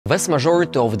Vast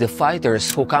majority of the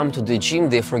fighters who come to the gym,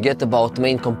 they forget about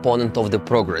main component of the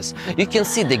progress. You can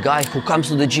see the guy who comes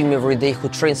to the gym every day, who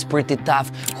trains pretty tough,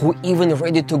 who even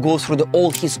ready to go through all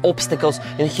his obstacles,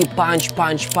 and he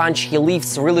punch, he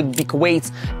lifts really big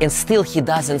weights, and still he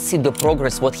doesn't see the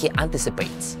progress what he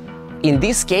anticipates. In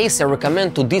this case, I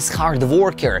recommend to this hard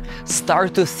worker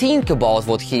start to think about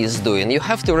what he is doing. You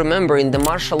have to remember, in the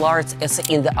martial arts as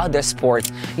in the other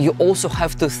sports, you also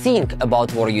have to think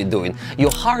about what you're doing. Your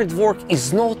hard work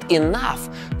is not enough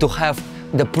to have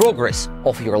the progress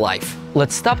of your life.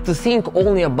 Let's stop to think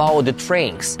only about the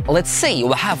trainings. Let's say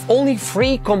you have only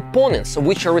 3 components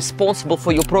which are responsible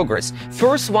for your progress.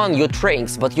 First one, your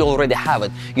trainings, but you already have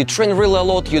it. You train really a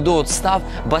lot, you do stuff,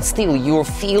 but still you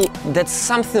feel that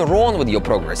something wrong with your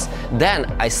progress. Then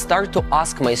I start to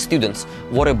ask my students,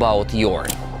 what about your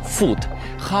food?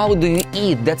 How do you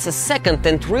eat? That's a second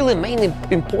and really main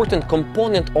important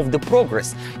component of the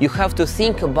progress. You have to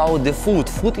think about the food.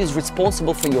 Food is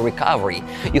responsible for your recovery.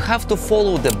 You have to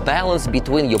follow the balance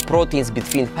between your proteins,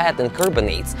 between fat and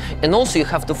carbonates. And also you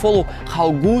have to follow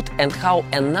how good and how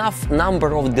enough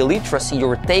number of the liters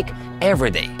you take every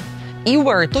day. If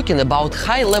we're talking about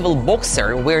high-level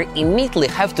boxer, we immediately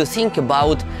have to think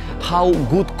about how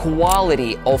good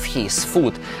quality of his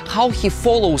food, how he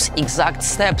follows exact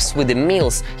steps with the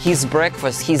meals, his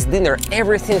breakfast, his dinner,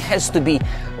 everything has to be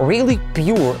really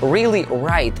pure, really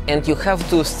right, and you have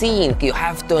to think, you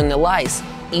have to analyze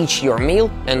each your meal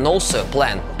and also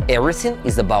plan. Everything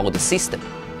is about the system.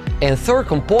 And third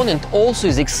component also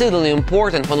is exceedingly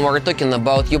important when we're talking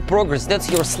about your progress. That's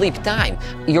your sleep time,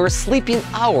 your sleeping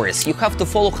hours. You have to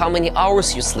follow how many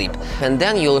hours you sleep, and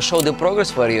then you'll show the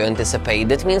progress where you anticipate.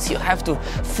 That means you have to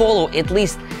follow at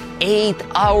least 8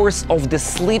 hours of the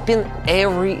sleeping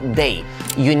every day.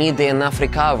 You need enough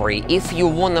recovery. If you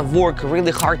want to work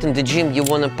really hard in the gym, you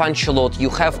want to punch a lot, you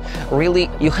have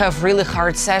really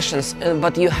hard sessions,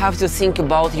 but you have to think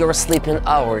about your sleeping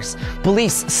hours.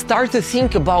 Please start to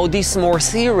think about this more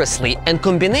seriously, and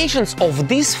combinations of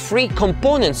these 3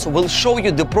 components will show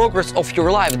you the progress of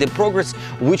your life, the progress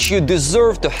which you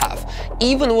deserve to have.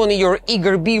 Even when you're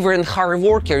eager beaver and hard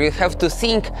worker, you have to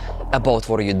think about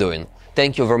what you're doing.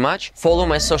 Thank you very much. Follow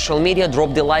my social media,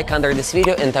 drop the like under this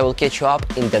video, and I will catch you up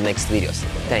in the next videos.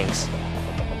 Thanks.